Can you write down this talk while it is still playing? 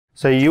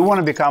So you want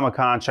to become a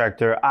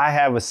contractor? I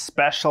have a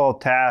special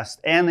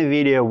test and a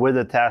video with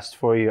a test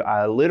for you.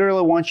 I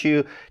literally want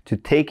you to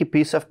take a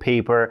piece of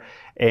paper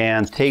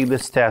and take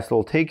this test.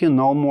 It'll take you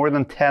no more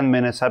than 10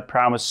 minutes, I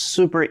promise.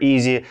 Super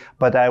easy,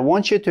 but I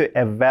want you to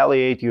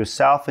evaluate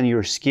yourself and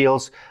your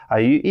skills. Are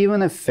you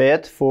even a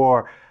fit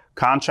for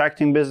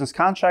contracting business?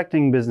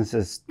 Contracting business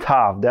is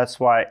tough. That's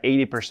why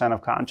 80%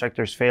 of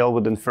contractors fail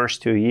within the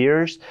first 2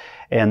 years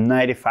and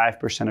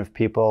 95% of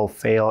people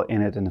fail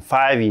in it in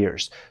 5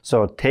 years.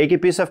 So take a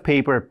piece of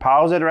paper,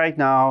 pause it right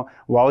now.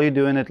 While you're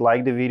doing it,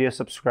 like the video,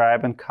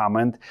 subscribe, and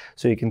comment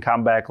so you can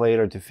come back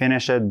later to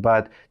finish it.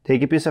 But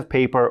take a piece of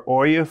paper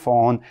or your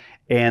phone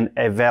and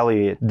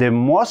evaluate. The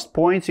most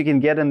points you can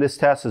get in this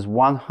test is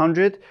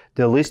 100.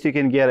 The least you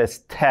can get is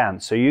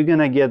 10. So you're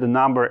gonna get the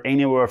number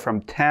anywhere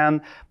from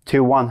 10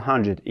 to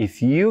 100.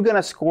 If you're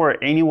gonna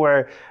score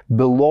anywhere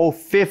below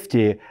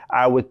 50,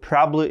 I would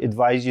probably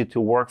advise you to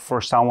work for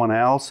someone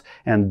else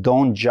and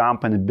don't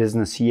jump in the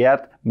business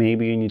yet.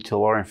 Maybe you need to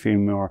learn a few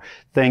more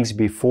things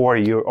before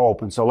you're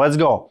open. So let's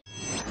go.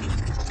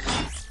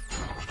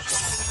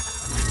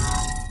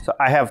 So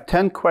I have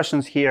 10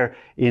 questions here.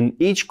 In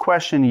each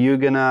question, you're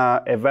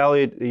gonna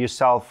evaluate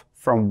yourself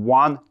from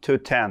 1 to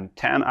 10.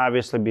 10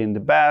 obviously being the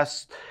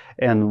best,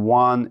 and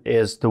 1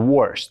 is the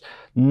worst.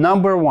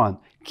 Number 1,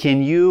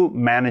 can you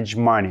manage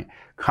money?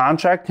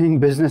 Contracting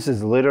business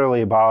is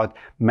literally about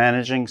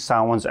managing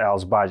someone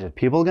else's budget.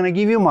 People are gonna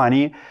give you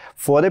money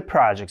for the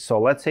project.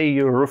 So let's say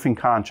you're a roofing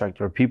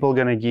contractor. People are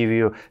gonna give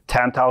you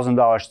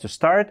 $10,000 to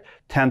start,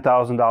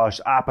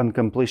 $10,000 up on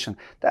completion.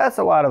 That's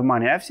a lot of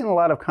money. I've seen a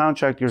lot of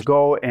contractors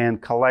go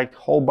and collect a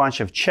whole bunch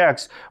of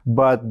checks,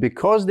 but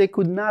because they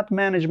could not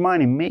manage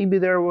money, maybe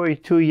they were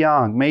too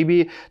young,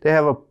 maybe they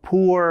have a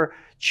poor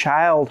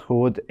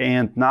childhood,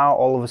 and now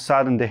all of a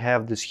sudden they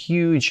have this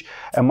huge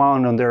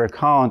amount on their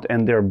account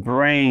and their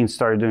brain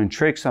start doing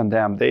tricks on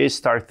them. They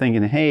start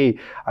thinking, hey,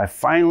 I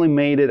finally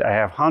made it, I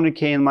have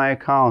 100K in my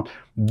account,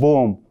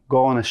 boom,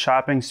 go on a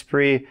shopping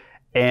spree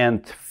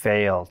and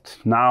failed.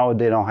 Now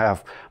they don't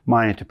have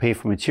money to pay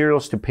for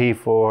materials, to pay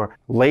for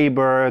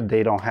labor,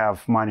 they don't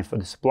have money for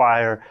the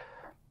supplier,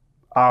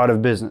 out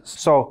of business.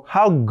 So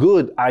how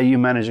good are you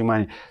managing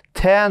money?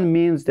 10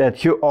 means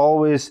that you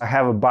always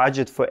have a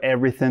budget for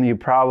everything. You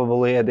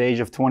probably at the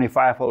age of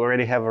 25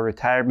 already have a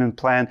retirement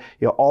plan.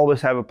 You always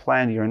have a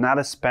plan. You're not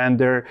a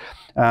spender.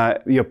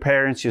 Your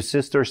parents, your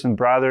sisters and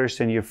brothers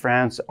and your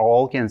friends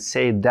all can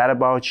say that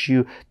about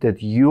you,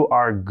 that you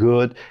are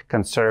good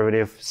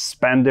conservative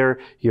spender.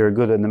 You're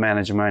good at the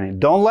managing money.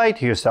 Don't lie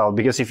to yourself,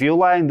 because if you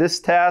lie in this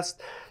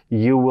test,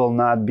 you will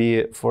not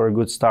be for a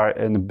good start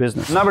in the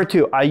business. Number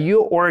 2, are you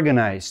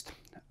organized?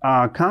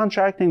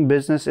 Contracting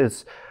business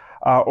is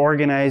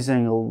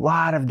organizing a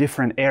lot of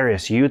different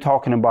areas. You're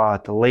talking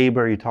about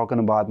labor, you're talking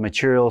about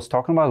materials,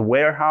 talking about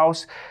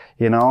warehouse.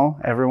 You know,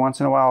 every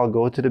once in a while I'll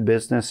go to the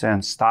business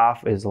and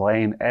stuff is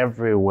laying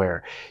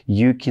everywhere.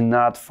 You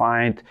cannot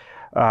find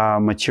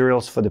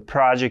materials for the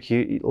project.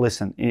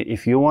 Listen,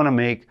 if you want to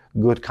make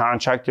good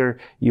contractor,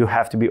 you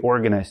have to be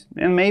organized.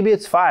 And maybe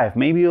it's 5,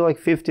 maybe you're like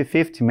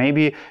 50-50,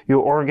 maybe you're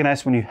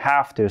organized when you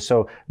have to.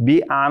 So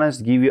be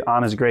honest, give you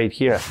honest grade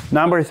here.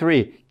 Number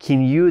 3,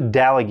 can you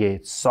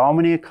delegate? So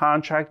many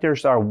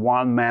contractors are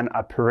one-man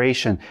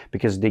operation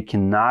because they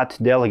cannot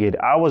delegate.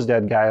 I was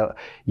that guy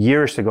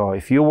years ago.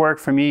 If you work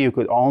for me, you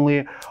could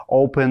only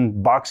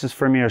open boxes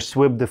for me or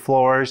sweep the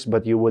floors,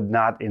 but you would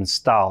not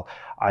install.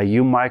 Are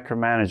you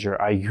micromanager?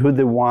 Are you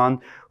the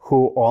one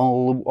who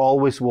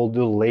always will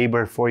do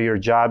labor for your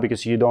job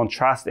because you don't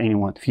trust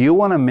anyone? If you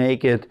want to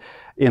make it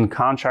in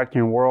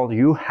contracting world,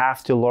 you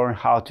have to learn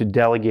how to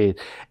delegate.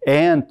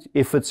 And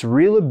if it's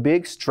really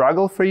big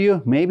struggle for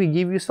you, maybe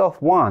give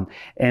yourself 1.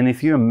 And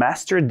if you're a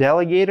master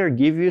delegator,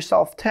 give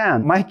yourself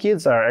 10. My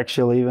kids are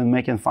actually even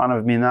making fun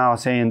of me now,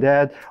 saying,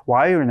 Dad,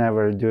 why you're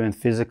never doing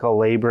physical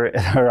labor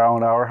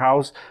around our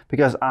house?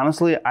 Because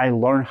honestly, I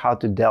learned how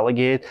to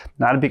delegate,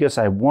 not because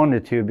I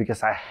wanted to,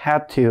 because I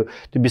had to.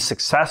 To be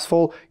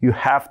successful, you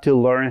have to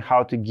learn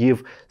how to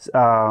give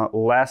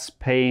less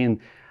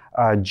paying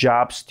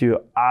jobs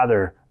to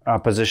other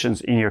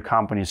positions in your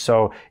company.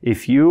 So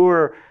if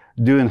you're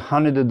doing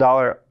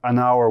 $100 an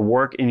hour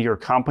work in your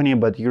company,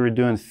 but you're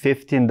doing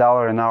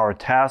 $15 an hour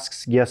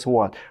tasks, guess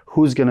what?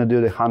 Who's gonna do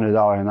the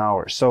 $100 an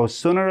hour? So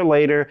sooner or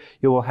later,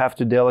 you will have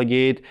to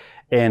delegate.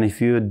 And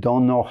if you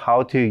don't know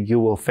how to, you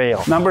will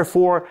fail. Number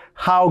 4,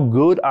 how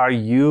good are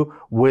you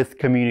with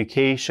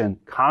communication?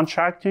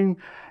 Contracting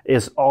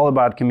is all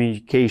about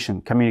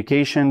communication.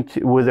 Communication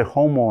with the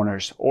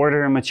homeowners,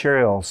 ordering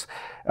materials,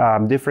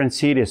 different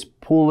cities,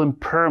 pulling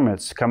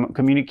permits,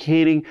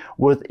 communicating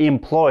with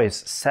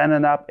employees,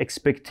 setting up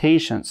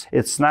expectations.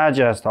 It's not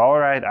just, all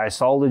right, I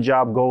saw the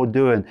job, go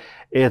do it.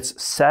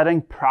 It's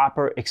setting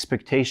proper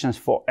expectations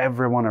for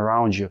everyone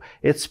around you.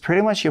 It's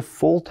pretty much your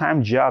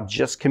full-time job.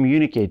 Just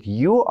communicate.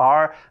 You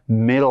are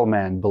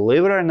middleman.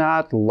 Believe it or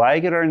not,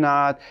 like it or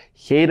not,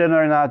 hate it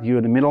or not,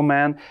 you're the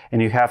middleman,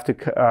 and you have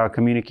to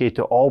communicate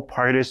to all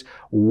parties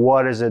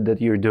what is it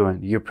that you're doing.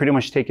 You're pretty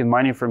much taking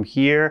money from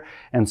here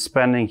and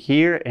spending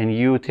here, and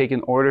you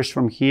taking orders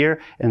from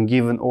here and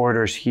giving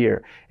orders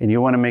here. And you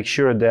want to make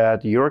sure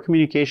that your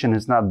communication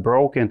is not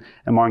broken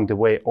along the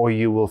way, or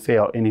you will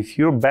fail. And if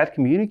you're a bad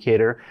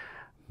communicator,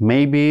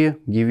 maybe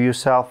give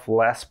yourself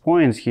less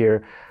points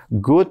here.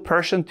 Good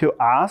person to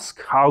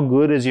ask how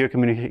good is your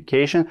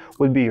communication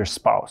would be your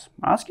spouse.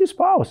 Ask your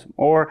spouse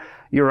or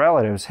your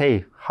relatives,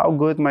 hey, how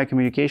good my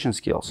communication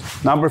skills?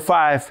 Number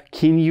 5,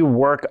 can you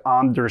work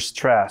under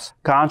stress?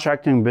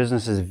 Contracting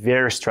business is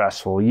very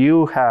stressful.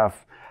 You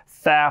have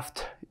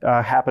theft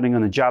happening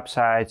on the job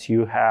sites,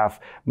 you have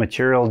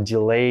material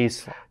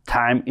delays,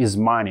 time is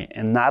money,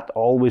 and not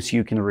always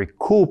you can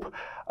recoup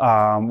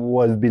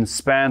what's been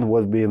spent,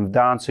 what's been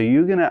done. So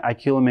you're gonna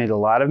accumulate a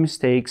lot of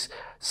mistakes.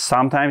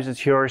 Sometimes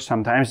it's yours,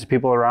 sometimes it's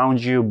people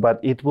around you, but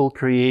it will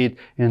create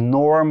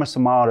enormous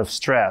amount of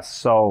stress.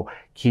 So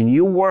can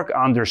you work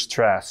under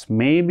stress?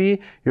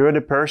 Maybe you're the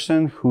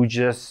person who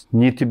just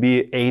need to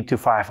be 8 to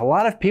 5. A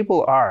lot of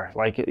people are.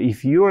 Like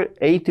if you're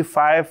 8 to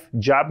 5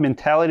 job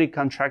mentality,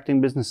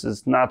 contracting business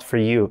is not for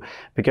you.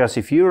 Because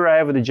if you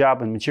arrive at the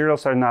job and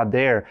materials are not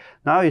there,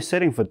 now you're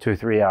sitting for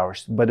 2-3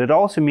 hours. But it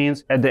also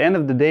means at the end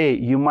of the day,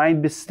 you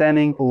might be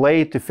standing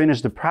late to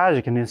finish the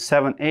project and it's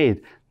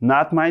 7-8.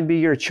 Not might be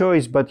your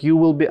choice, but you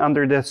will be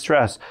under that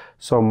stress.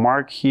 So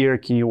mark here,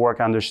 can you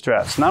work under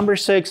stress? Number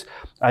 6,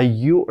 are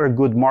you a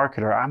good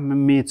marketer? I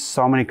meet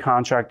so many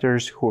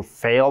contractors who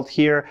failed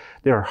here.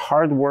 They're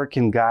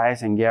hardworking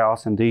guys and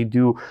gals and they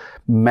do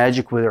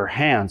magic with their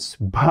hands,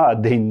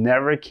 but they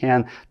never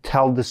can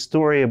tell the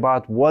story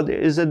about what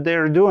is it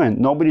they're doing.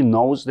 Nobody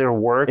knows their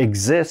work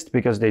exists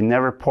because they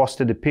never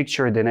posted a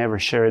picture, they never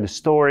shared the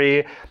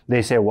story.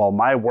 They say, well,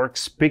 my work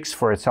speaks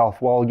for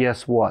itself. Well,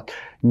 guess what?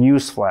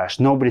 Newsflash,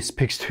 nobody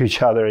speaks to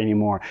each other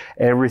anymore.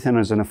 Everything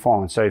is on the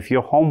phone. So if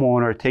your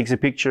homeowner takes a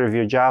picture of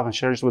your job and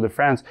shares with their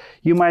friends,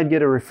 you might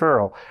get a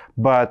referral.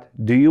 But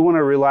do you want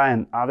to rely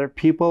on other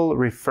people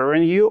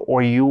referring you,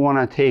 or you want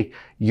to take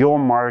your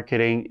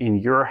marketing in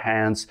your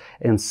hands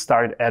and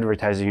start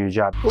advertising your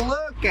job?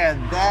 Look at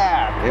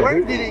that! Yeah,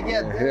 Where did he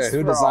get this Who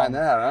from? designed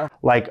that, huh?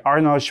 Like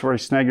Arnold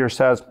Schwarzenegger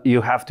says, you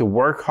have to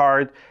work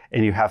hard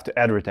and you have to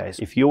advertise.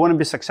 If you want to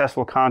be a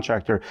successful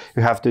contractor,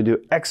 you have to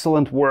do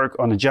excellent work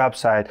on the job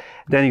site.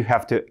 Then you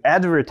have to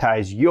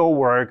advertise your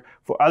work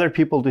for other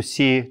people to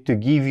see, to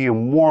give you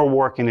more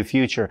work in the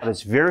future.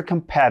 It's very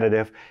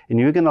competitive and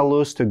you're gonna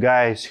lose to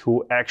guys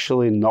who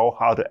actually know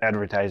how to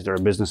advertise their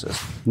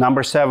businesses.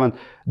 Number 7,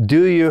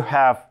 do you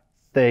have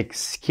thick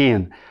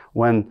skin?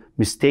 When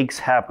mistakes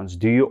happens,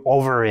 do you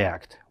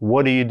overreact?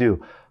 What do you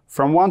do?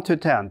 From 1 to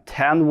 10,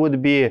 10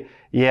 would be,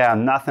 yeah,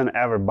 nothing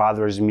ever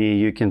bothers me.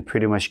 You can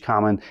pretty much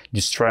come and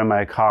destroy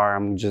my car.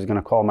 I'm just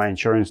gonna call my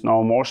insurance,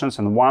 no emotions.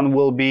 And 1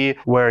 will be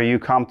where you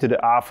come to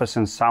the office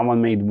and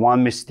someone made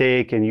one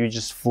mistake and you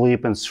just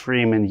flip and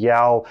scream and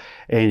yell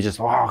and you just,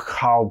 oh,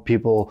 how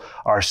people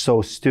are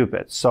so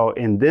stupid. So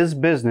in this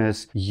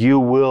business, you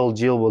will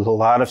deal with a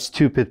lot of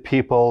stupid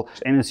people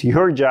and it's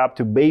your job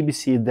to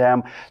babysit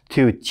them,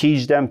 to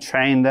teach them,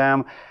 train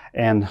them,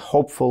 and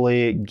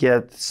hopefully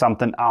get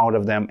something out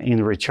of them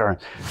in return.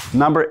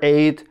 Number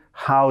 8,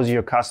 how's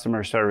your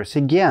customer service?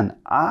 Again,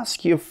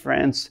 ask your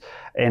friends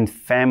and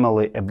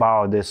family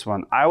about this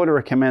one. I would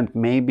recommend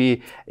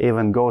maybe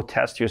even go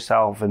test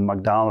yourself in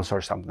McDonald's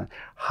or something.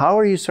 How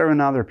are you serving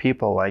other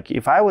people? Like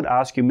if I would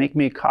ask you, make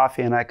me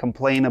coffee and I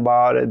complain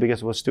about it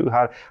because it was too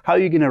hot, how are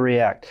you gonna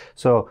react?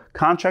 So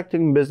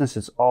contracting business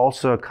is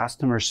also a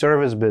customer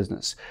service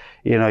business.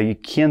 You know, you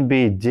can't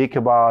be a dick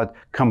about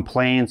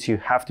complaints. You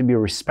have to be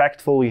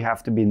respectful. You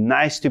have to be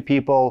nice to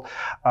people.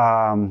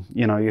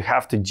 You know, you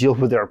have to deal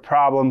with their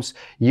problems.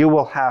 You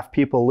will have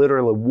people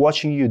literally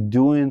watching you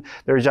doing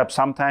their job.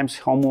 Sometimes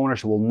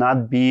homeowners will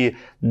not be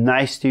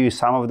nice to you.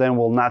 Some of them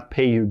will not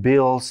pay your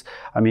bills.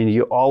 I mean,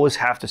 you always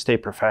have to stay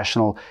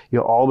professional.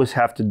 You always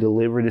have to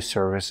deliver the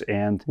service.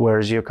 And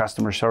where's your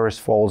customer service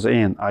falls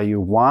in? Are you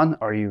 1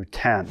 or are you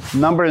 10?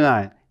 Number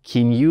 9.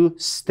 Can you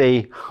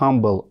stay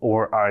humble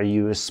or are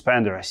you a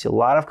spender? I see a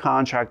lot of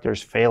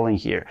contractors failing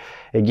here.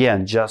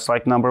 Again, just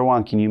like number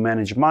 1, can you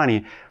manage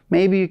money?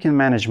 Maybe you can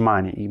manage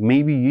money.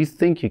 Maybe you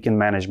think you can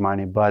manage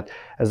money, but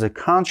as a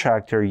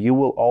contractor, you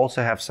will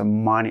also have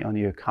some money on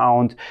your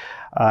account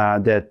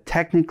that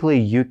technically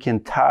you can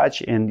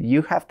touch, and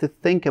you have to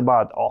think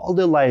about all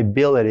the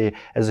liability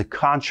as a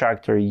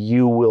contractor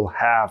you will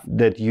have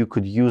that you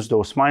could use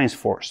those monies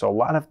for. So a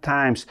lot of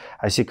times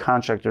I see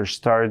contractors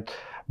start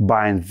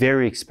buying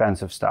very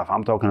expensive stuff.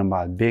 I'm talking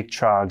about big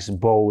trucks,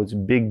 boats,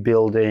 big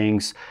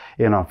buildings,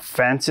 you know,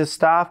 fancy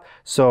stuff.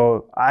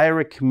 So I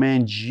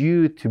recommend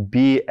you to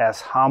be as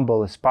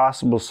humble as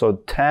possible. So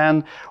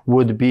 10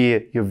 would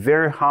be you're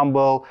very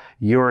humble,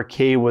 you're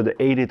okay with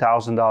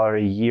 $80,000 a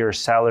year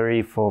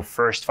salary for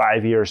first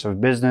 5 years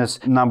of business.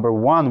 Number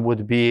 1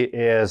 would be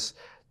is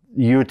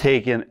you're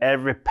taking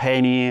every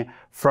penny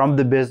from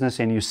the business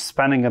and you're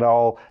spending it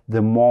all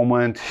the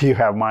moment you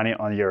have money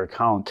on your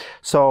account.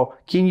 So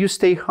can you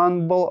stay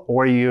humble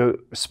or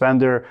you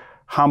spender?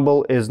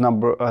 Humble is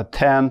number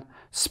 10.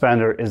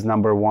 spender is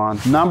number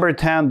 1. Number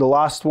 10, the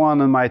last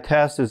one on my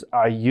test is,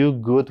 are you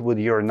good with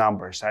your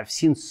numbers? I've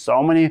seen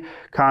so many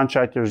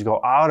contractors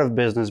go out of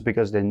business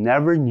because they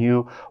never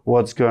knew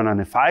what's going on.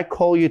 If I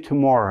call you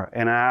tomorrow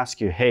and I ask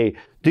you, hey,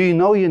 do you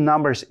know your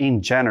numbers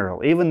in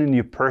general, even in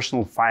your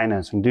personal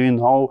financing? Do you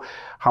know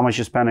how much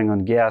you're spending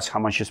on gas, how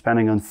much you're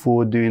spending on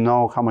food? Do you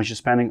know how much you're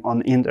spending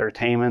on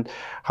entertainment,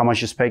 how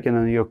much you're spending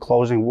on your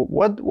clothing?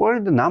 What are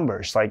the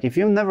numbers? Like, if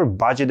you've never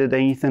budgeted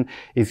anything,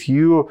 if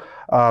you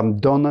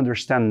don't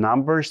understand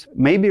numbers,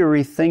 maybe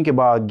rethink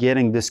about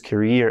getting this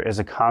career as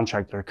a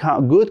contractor.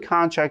 Good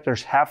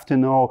contractors have to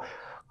know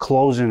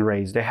closing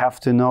rates, they have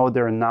to know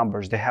their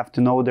numbers, they have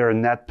to know their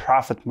net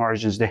profit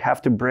margins, they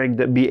have to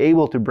be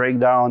able to break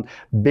down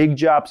big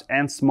jobs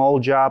and small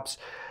jobs,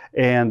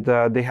 and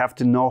they have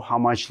to know how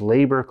much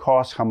labor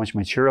costs, how much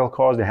material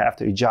costs. They have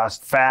to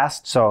adjust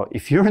fast. So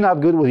if you're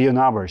not good with your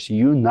numbers,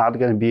 you're not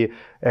going to be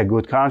a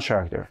good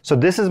contractor. So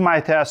this is my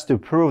test to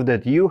prove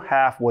that you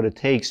have what it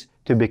takes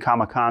to become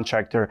a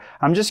contractor.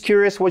 I'm just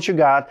curious what you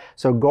got,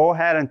 so go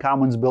ahead in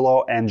comments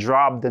below and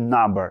drop the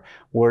number.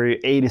 Were you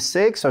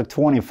 86 or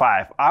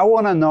 25? I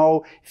want to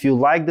know if you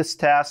like this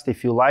test,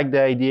 if you like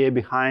the idea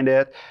behind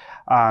it.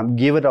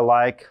 Give it a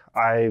like.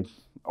 I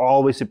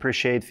always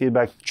appreciate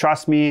feedback.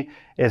 Trust me,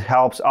 it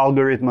helps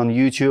algorithm on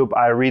YouTube.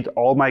 I read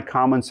all my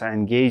comments. I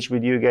engage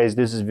with you guys.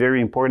 This is very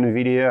important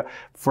video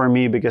for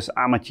me because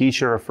I'm a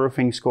teacher of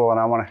roofing school and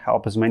I want to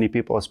help as many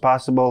people as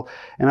possible.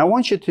 And I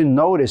want you to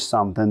notice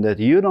something, that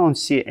you don't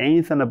see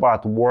anything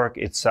about work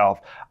itself.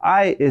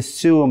 I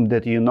assume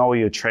that you know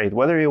your trade,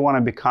 whether you want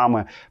to become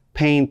a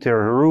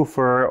painter,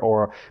 roofer,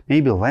 or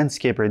maybe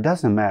landscaper, it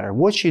doesn't matter.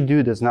 What you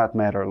do does not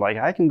matter. Like,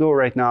 I can go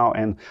right now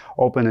and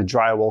open a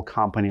drywall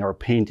company or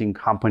painting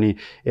company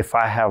if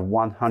I have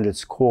 100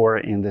 score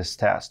in this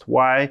test.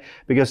 Why?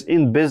 Because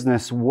in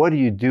business, what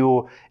you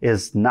do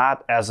is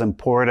not as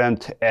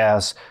important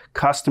as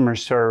customer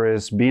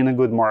service, being a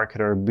good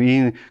marketer,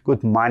 being a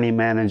good money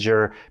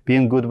manager,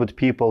 being good with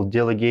people,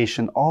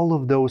 delegation, all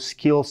of those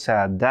skill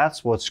sets.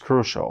 That's what's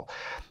crucial.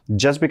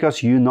 Just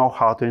because you know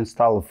how to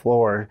install a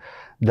floor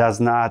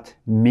does not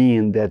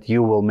mean that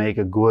you will make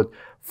a good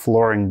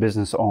flooring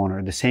business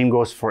owner. The same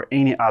goes for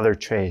any other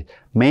trade.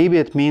 Maybe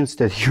it means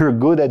that you're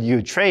good at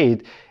your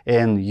trade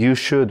and you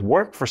should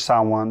work for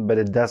someone, but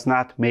it does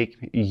not make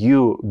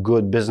you a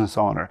good business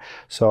owner.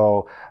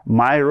 So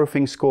my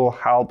roofing school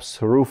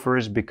helps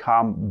roofers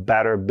become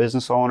better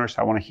business owners.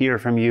 I want to hear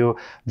from you.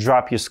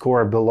 Drop your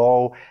score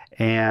below.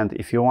 And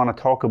if you want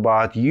to talk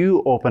about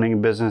you opening a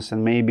business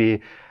and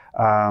maybe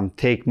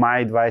take my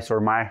advice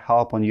or my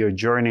help on your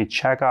journey,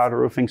 check out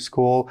roofing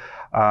school.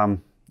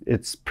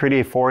 It's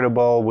pretty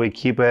affordable. We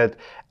keep it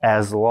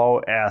as low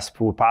as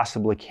we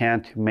possibly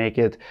can to make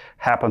it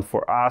happen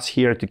for us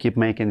here, to keep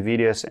making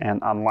videos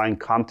and online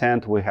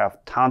content. We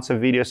have tons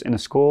of videos in the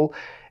school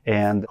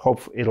and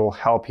hope it'll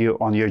help you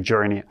on your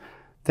journey.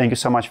 Thank you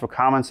so much for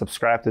commenting.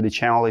 Subscribe to the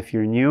channel if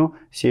you're new.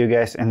 See you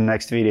guys in the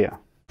next video.